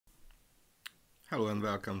Hello and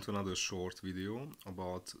welcome to another short video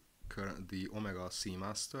about the Omega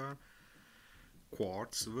Seamaster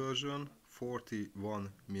quartz version, 41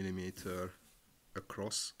 mm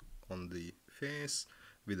across on the face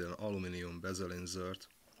with an aluminium bezel insert.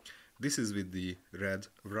 This is with the red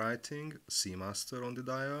writing Seamaster on the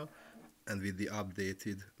dial and with the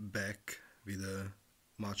updated back with a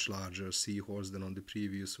much larger seahorse than on the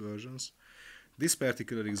previous versions. This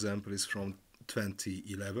particular example is from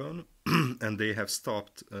 2011 and they have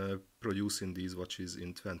stopped producing these watches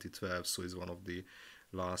in 2012, so it's one of the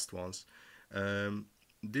last ones.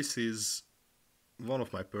 This is one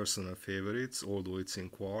of my personal favorites, although it's in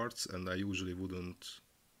quartz, and I usually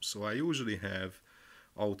have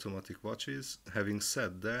automatic watches. Having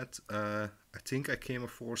said that, I think I came a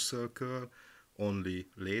full circle only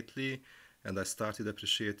lately, and I started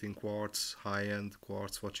appreciating quartz, high-end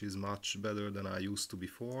quartz watches much better than I used to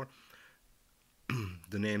before.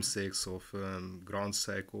 The namesakes of Grand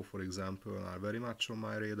Seiko, for example, are very much on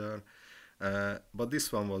my radar. But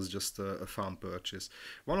this one was just a fun purchase.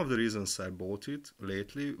 One of the reasons I bought it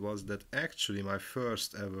lately was that actually my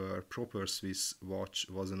first ever proper Swiss watch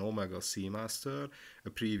was an Omega Seamaster, a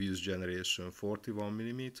previous generation 41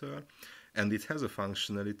 mm, and it has a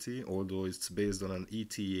functionality, although it's based on an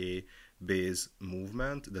ETA base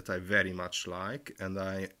movement, that I very much like, and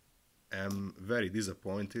I am very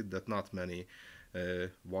disappointed that not many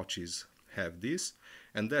watches have this,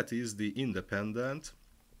 and that is the independent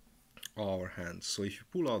hour hand. So if you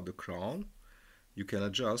pull out the crown, you can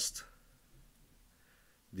adjust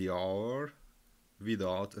the hour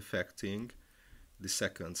without affecting the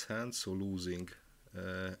seconds hand, so losing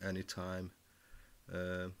any time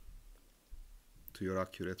to your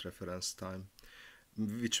accurate reference time,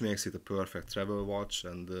 which makes it a perfect travel watch.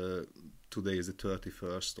 And today is the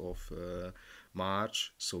 31st of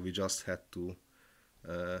March, so we just had to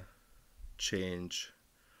change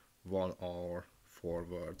 1 hour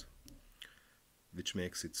forward, which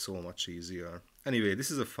makes it so much easier. Anyway, this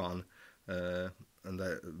is a fun and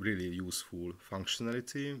a really useful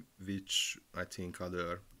functionality, which I think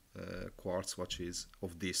other quartz watches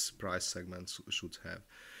of this price segment should have.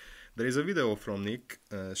 There is a video from Nick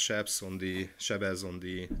Shabazz on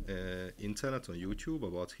the internet, on YouTube,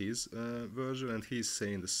 about his version, and he's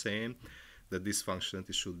saying the same, that this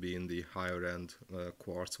functionality should be in the higher end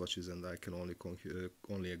quartz watches, and I can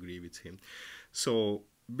only agree with him. So,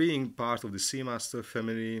 being part of the Seamaster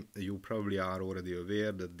family, you probably are already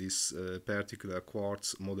aware that this particular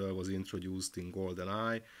quartz model was introduced in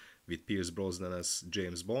GoldenEye with Pierce Brosnan as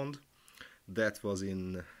James Bond. That was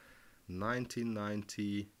in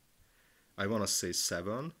 1990, I want to say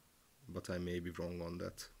 7, but I may be wrong on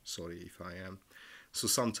that, sorry if I am. So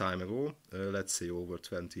some time ago, let's say over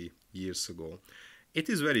 20 years ago. It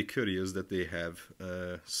is very curious that they have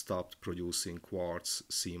stopped producing quartz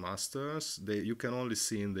Seamasters. You can only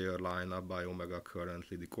see in their lineup by Omega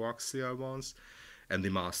currently the coaxial ones, and the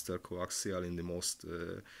Master coaxial in the most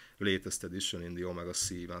latest edition, in the Omega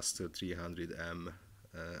Seamaster 300M,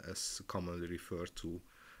 as commonly referred to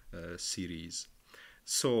series.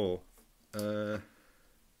 So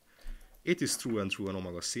it is true and true an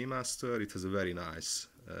Omega Seamaster. It has a very nice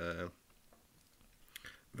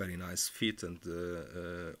fit and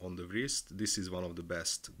on the wrist. This is one of the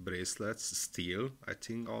best bracelets still, I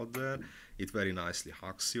think, out there. It very nicely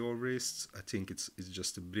hugs your wrists. I think it's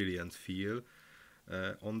just a brilliant feel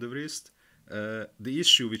on the wrist. The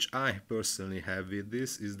issue which I personally have with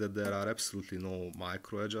this is that there are absolutely no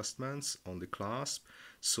micro adjustments on the clasp,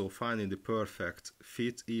 so finding the perfect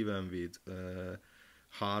fit even with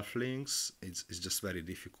half links is just very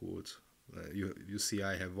difficult. You see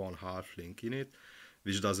I have one half link in it,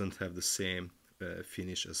 which doesn't have the same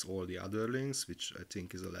finish as all the other links, which I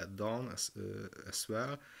think is a letdown as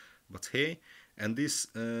well. But hey, and this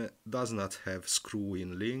does not have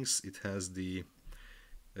screw-in links. It has the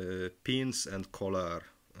pins and collar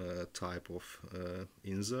type of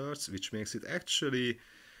inserts, which makes it actually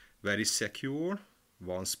very secure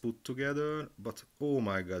once put together. But oh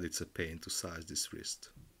my god, it's a pain to size this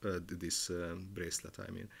bracelet, I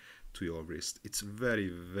mean, to your wrist. It's very,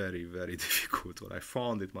 very, very difficult, or I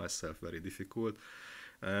found it myself very difficult.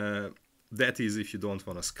 That is if you don't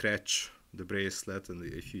want to scratch the bracelet, and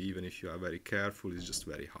even if you are very careful, it's just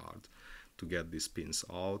very hard to get these pins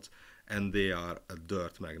out, and they are a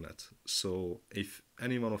dirt magnet. So if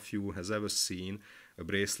any one of you has ever seen a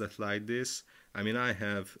bracelet like this, I mean, I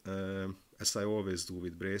have, as I always do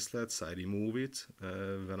with bracelets, I remove it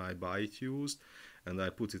when I buy it used, and I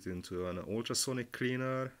put it into an ultrasonic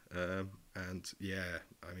cleaner, and yeah,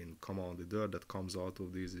 I mean, come on, the dirt that comes out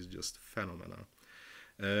of this is just phenomenal.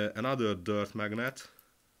 Another dirt magnet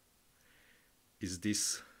is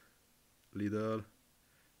this little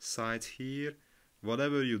side here.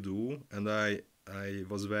 Whatever you do, and I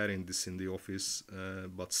was wearing this in the office,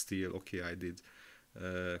 but still, okay, I did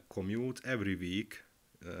commute every week.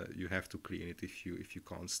 You have to clean it if you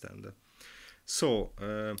can't stand it. So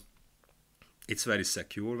it's very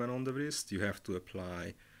secure when on the wrist. You have to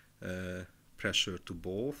apply pressure to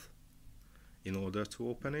both in order to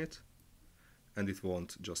open it, and it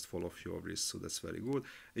won't just fall off your wrist, so that's very good.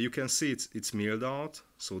 You can see it's milled out,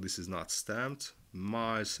 so this is not stamped,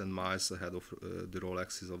 miles and miles ahead of the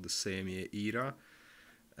Rolexes of the same era.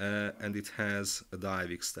 And it has a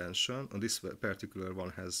dive extension, and this particular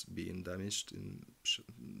one has been damaged in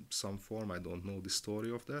some form. I don't know the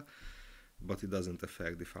story of that, but it doesn't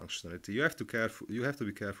affect the functionality. You have to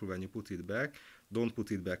be careful when you put it back. Don't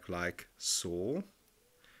put it back like so,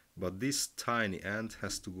 but this tiny end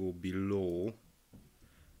has to go below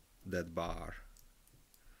that bar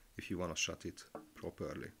if you want to shut it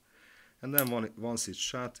properly. And then once it's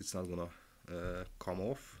shut, it's not gonna come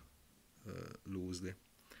off loosely,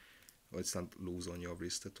 or it's not loose on your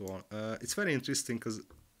wrist at all. It's very interesting because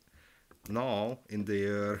now in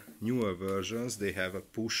their newer versions they have a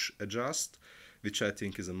push adjust, which I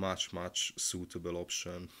think is a much suitable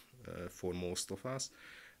option for most of us.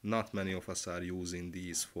 Not many of us are using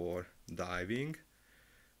these for diving,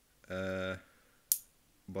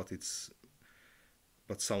 but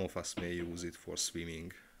some of us may use it for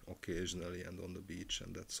swimming occasionally and on the beach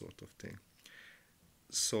and that sort of thing.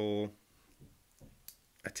 So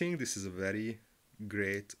I think this is a very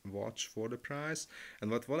great watch for the price. And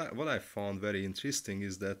what I found very interesting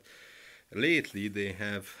is that lately they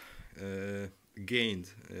have gained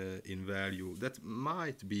in value. That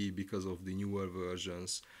might be because of the newer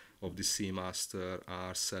versions of the Seamaster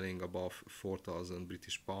are selling above 4,000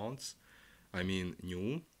 British pounds. I mean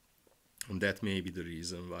new. And that may be the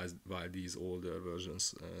reason why these older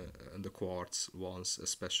versions and the quartz ones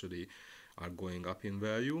especially are going up in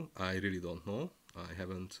value. I really don't know. I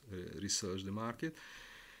haven't researched the market.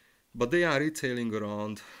 But they are retailing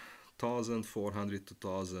around 1,400 to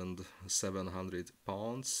 1,700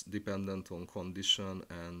 pounds, dependent on condition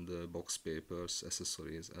and box papers,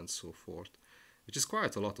 accessories, and so forth. Which is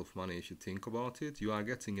quite a lot of money if you think about it. You are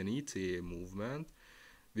getting an ETA movement,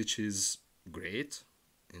 which is great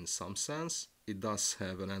in some sense. It does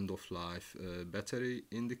have an end-of-life battery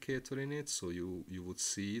indicator in it, so you would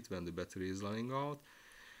see it when the battery is running out.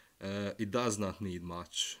 It does not need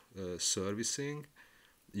much servicing.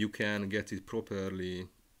 You can get it properly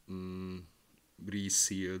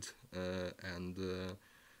resealed and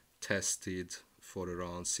tested for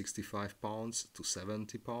around 65 pounds to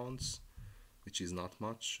 70 pounds, which is not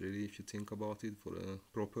much really if you think about it for a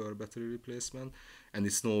proper battery replacement, and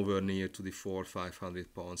it's nowhere near to the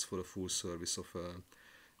 400-500 pounds for a full service of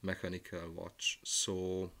a mechanical watch.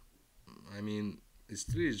 So I mean, it's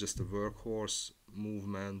really just a workhorse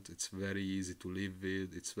movement. It's very easy to live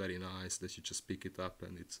with. It's very nice that you just pick it up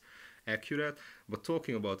and it's accurate. But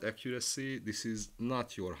talking about accuracy, this is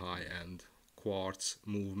not your high-end quartz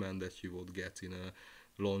movement that you would get in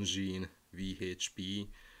a Longines VHP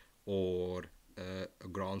or a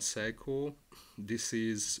Grand Seiko.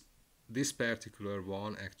 This particular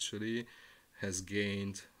one actually has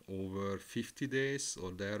gained over 50 days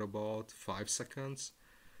or thereabout 5 seconds,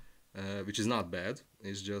 which is not bad.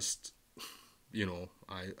 It's just, you know,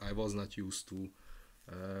 I was not used to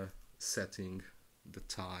setting the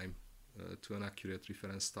time to an accurate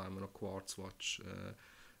reference time on a quartz watch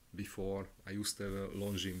before. I used to have a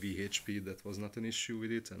Longines VHP, that was not an issue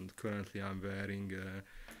with it, and currently I'm wearing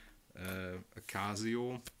a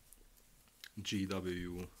Casio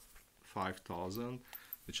GW 5000,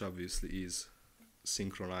 which obviously is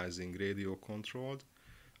synchronizing radio controlled.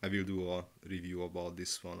 I will do a review about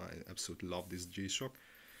this one. I absolutely love this G-Shock.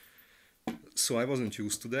 So I wasn't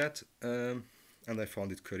used to that, and I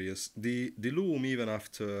found it curious. The lume, even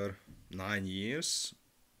after 9 years,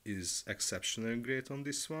 is exceptionally great on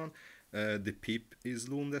this one. The pip is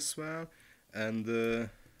loomed as well, and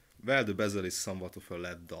well, the bezel is somewhat of a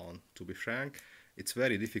letdown, to be frank. It's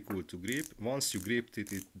very difficult to grip. Once you gripped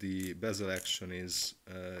it, the bezel action is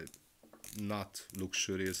not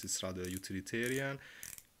luxurious, it's rather utilitarian.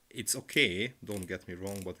 It's okay, don't get me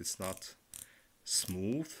wrong, but it's not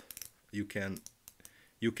smooth. You can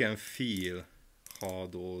feel how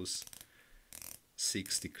those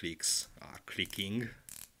 60 clicks are clicking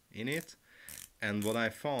in it. And what I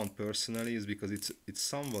found personally is, because it's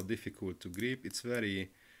somewhat difficult to grip, it's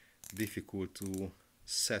very difficult to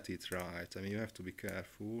set it right. I mean, you have to be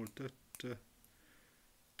careful to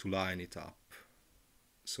line it up,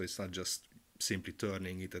 so it's not just simply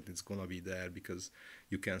turning it and it's gonna be there because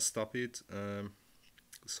you can stop it.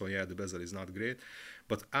 So yeah, the bezel is not great,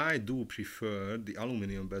 but I do prefer the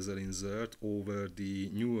aluminum bezel insert over the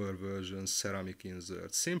newer version ceramic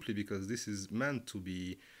insert, simply because this is meant to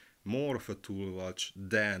be more of a tool watch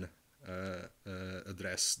than a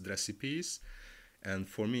dressy piece. And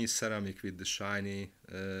for me, ceramic with the shiny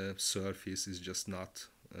surface is just not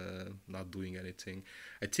doing anything.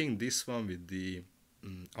 I think this one with the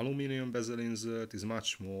aluminum bezel insert is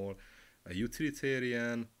much more a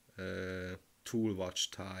utilitarian tool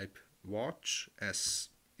watch type watch, as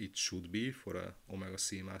it should be for a Omega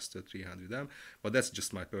Seamaster 300M, but that's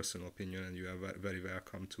just my personal opinion, and you are very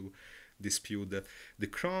welcome to dispute that. The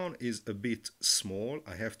crown is a bit small.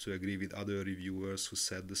 I have to agree with other reviewers who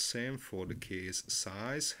said the same for the case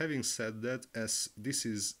size. Having said that, as this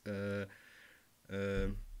is a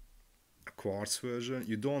quartz version,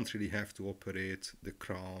 you don't really have to operate the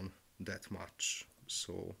crown that much,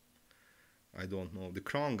 so I don't know. The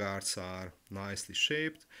crown guards are nicely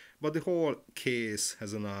shaped, but the whole case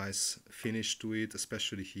has a nice finish to it,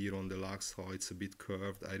 especially here on the lugs, how it's a bit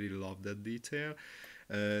curved. I really love that detail.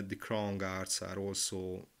 The crown guards are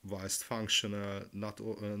also whilst functional,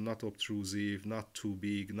 not obtrusive, not too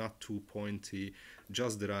big, not too pointy,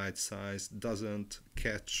 just the right size, doesn't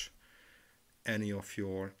catch any of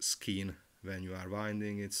your skin when you are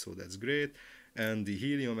winding it, so that's great. And the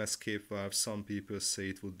helium escape valve, some people say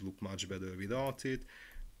it would look much better without it.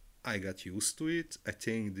 I got used to it. I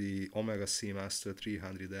think the Omega Seamaster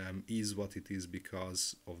 300M is what it is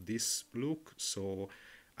because of this look, so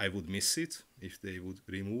I would miss it if they would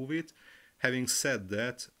remove it. Having said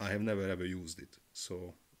that, I have never ever used it,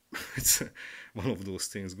 so it's one of those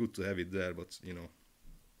things. Good to have it there, but you know,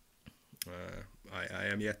 I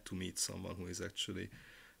am yet to meet someone who is actually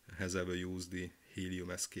has ever used the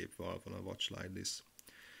helium escape valve on a watch like this.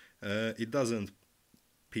 It doesn't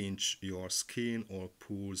pinch your skin or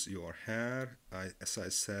pulls your hair. As I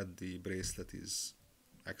said, the bracelet is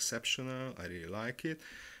exceptional. I really like it.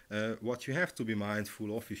 What you have to be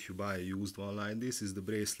mindful of if you buy a used one like this is the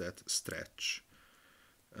bracelet stretch.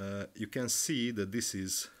 You can see that this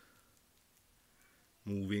is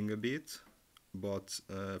moving a bit, but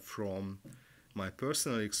from my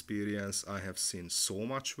personal experience, I have seen so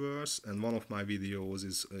much worse, and one of my videos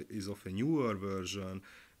is of a newer version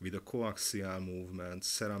with a coaxial movement,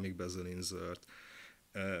 ceramic bezel insert,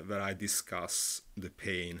 where I discuss the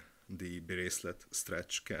pain the bracelet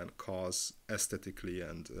stretch can cause aesthetically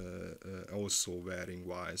and also wearing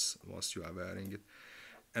wise once you are wearing it.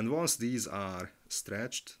 And once these are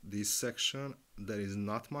stretched, this section, there is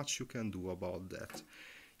not much you can do about that.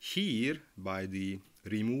 Here, by the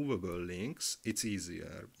removable links, it's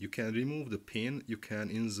easier. You can remove the pin, you can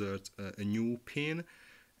insert a new pin,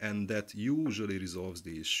 and that usually resolves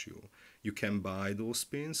the issue. You can buy those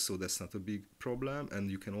pins, so that's not a big problem, and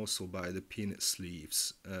you can also buy the pin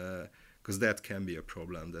sleeves, because that can be a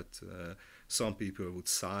problem that some people would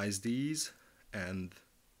size these and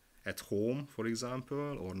at home, for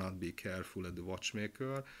example, or not be careful at the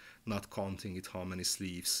watchmaker, not counting it how many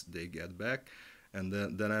sleeves they get back, and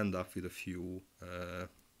then end up with a few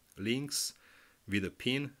links with a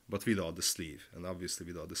pin, but without the sleeve. And obviously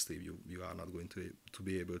without the sleeve you are not going to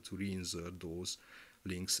be able to reinsert those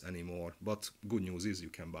links anymore. But good news is you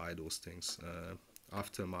can buy those things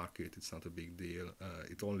aftermarket. It's not a big deal.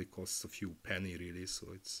 It only costs a few penny really,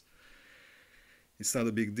 so it's not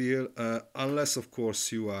a big deal, unless of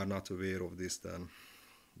course you are not aware of this. Then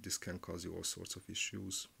this can cause you all sorts of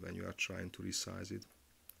issues when you are trying to resize it.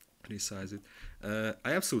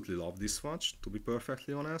 I absolutely love this watch, to be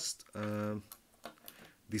perfectly honest.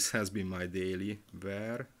 This has been my daily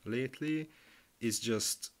wear lately. It's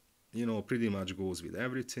just, you know, pretty much goes with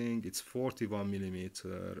everything. It's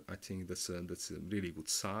 41mm. I think that's a really good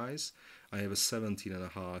size. I have a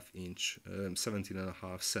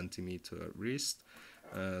 17.5 centimeter wrist,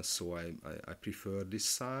 so I prefer this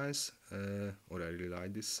size, or I really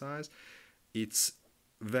like this size. It's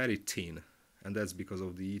very thin, and that's because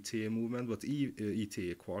of the ETA movement, but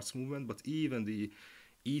ETA quartz movement. But even the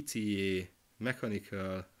ETA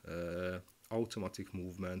mechanical automatic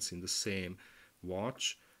movements in the same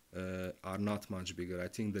watch are not much bigger. I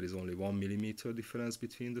think there is only 1mm difference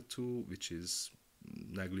between the two, which is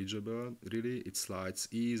negligible really. It slides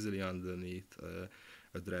easily underneath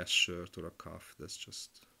a dress shirt or a cuff. That's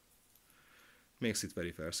just makes it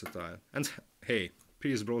very versatile. And hey,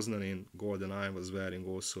 Pierce Brosnan in GoldenEye was wearing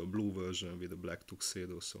also a blue version with a black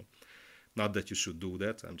tuxedo, so not that you should do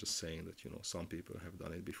that, I'm just saying that, you know, some people have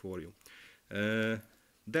done it before you.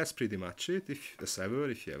 That's pretty much it. As ever,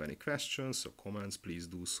 if you have any questions or comments, please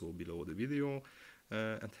do so below the video,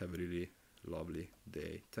 and have a really lovely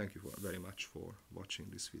day. Thank you very much for watching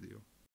this video.